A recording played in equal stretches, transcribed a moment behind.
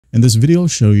In this video, I'll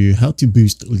show you how to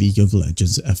boost League of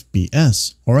Legends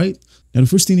FPS. Alright, now the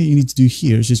first thing that you need to do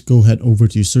here is just go ahead over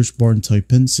to your search bar and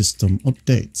type in system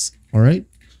updates. Alright,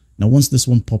 now once this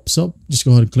one pops up, just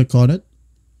go ahead and click on it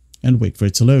and wait for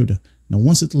it to load. Now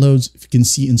once it loads, if you can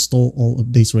see install all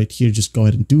updates right here, just go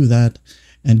ahead and do that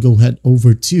and go ahead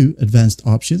over to advanced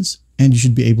options and you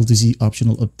should be able to see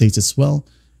optional updates as well.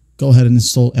 Go ahead and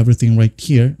install everything right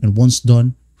here, and once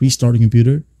done, restart your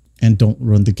computer and don't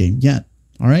run the game yet.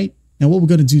 Alright, now what we're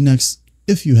going to do next,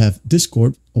 if you have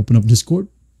Discord, open up Discord,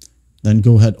 then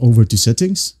go ahead over to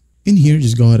settings. In here,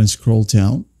 just go ahead and scroll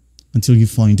down until you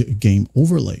find a game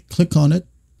overlay. Click on it,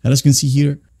 and as you can see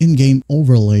here, in-game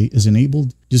overlay is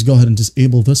enabled. Just go ahead and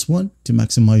disable this one to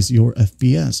maximize your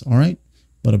FPS, alright?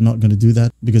 But I'm not going to do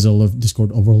that because I love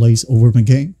Discord overlays over my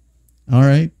game.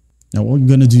 Alright, now what we're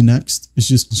going to do next is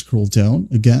just scroll down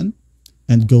again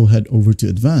and go ahead over to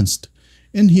advanced.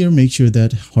 In here, make sure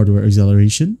that hardware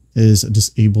acceleration is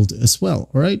disabled as well.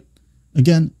 Alright,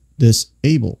 again,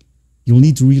 disable. You'll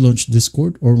need to relaunch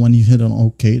Discord, or when you hit on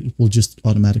OK, it will just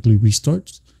automatically restart.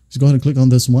 Just go ahead and click on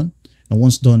this one. And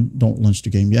once done, don't launch the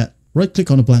game yet. Right click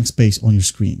on a blank space on your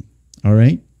screen.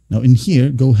 Alright, now in here,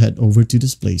 go ahead over to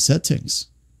display settings.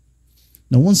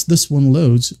 Now once this one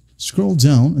loads, scroll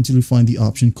down until you find the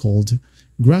option called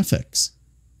graphics.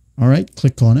 Alright,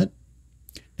 click on it.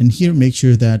 And here, make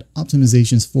sure that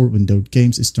optimizations for windowed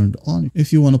games is turned on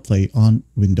if you want to play on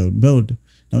windowed mode.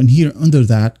 Now in here, under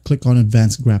that, click on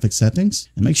advanced graphics settings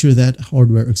and make sure that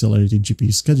hardware accelerated GPU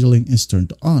scheduling is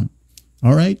turned on.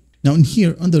 Alright, now in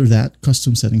here, under that,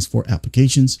 custom settings for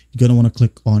applications, you're going to want to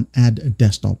click on add a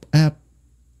desktop app.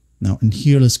 Now in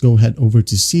here, let's go ahead over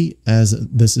to C, as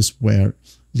this is where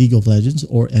League of Legends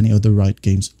or any other Riot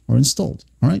games are installed.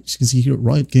 Alright, as you can see here,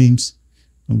 Riot games.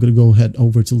 I'm going to go ahead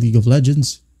over to League of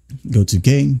Legends, go to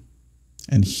game,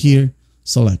 and here,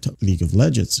 select League of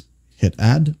Legends. Hit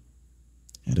add.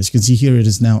 And as you can see here, it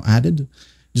is now added.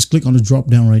 Just click on the drop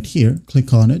down right here,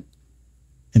 click on it.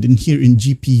 And in here in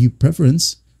GPU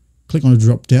preference, click on the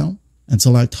drop down and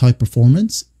select high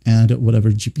performance and whatever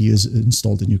GPU is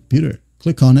installed in your computer.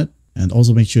 Click on it and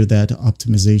also make sure that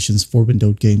optimizations for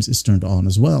windowed games is turned on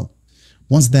as well.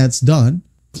 Once that's done,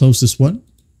 close this one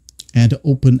and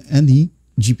open any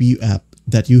GPU app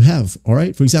that you have.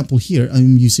 Alright, for example, here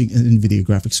I'm using an NVIDIA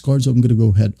graphics card, so I'm going to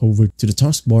go ahead over to the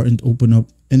taskbar and open up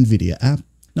NVIDIA app.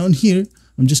 Now in here,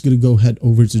 I'm just going to go ahead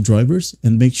over to drivers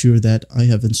and make sure that I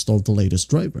have installed the latest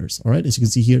drivers. Alright, as you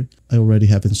can see here, I already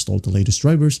have installed the latest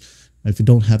drivers. If you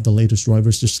don't have the latest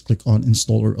drivers, just click on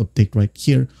install or update right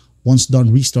here. Once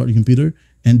done, restart your computer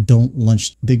and don't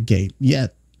launch the game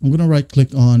yet. I'm going to right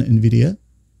click on NVIDIA,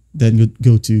 then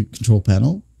go to control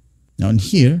panel. Now in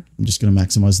here, I'm just going to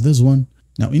maximize this one.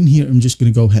 Now in here, I'm just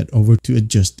going to go ahead over to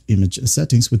adjust image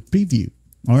settings with preview.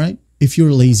 Alright, if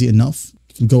you're lazy enough,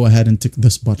 you can go ahead and tick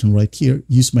this button right here,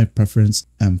 use my preference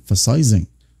emphasizing.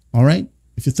 Alright,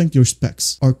 if you think your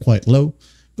specs are quite low,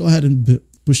 go ahead and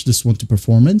push this one to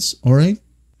performance. Alright,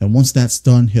 and once that's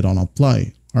done, hit on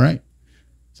apply. Alright,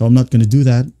 so I'm not going to do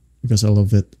that because I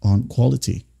love it on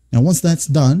quality. Now once that's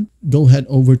done, go ahead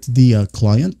over to the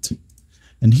client,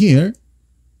 and here,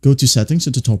 go to settings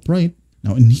at the top right.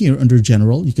 Now in here under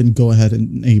general, you can go ahead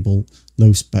and enable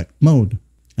low spec mode.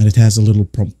 And it has a little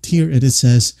prompt here and it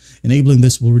says, enabling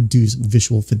this will reduce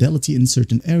visual fidelity in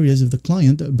certain areas of the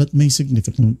client, but may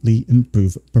significantly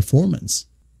improve performance.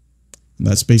 And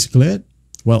that's basically it.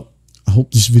 Well, I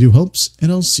hope this video helps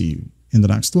and I'll see you in the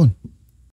next one.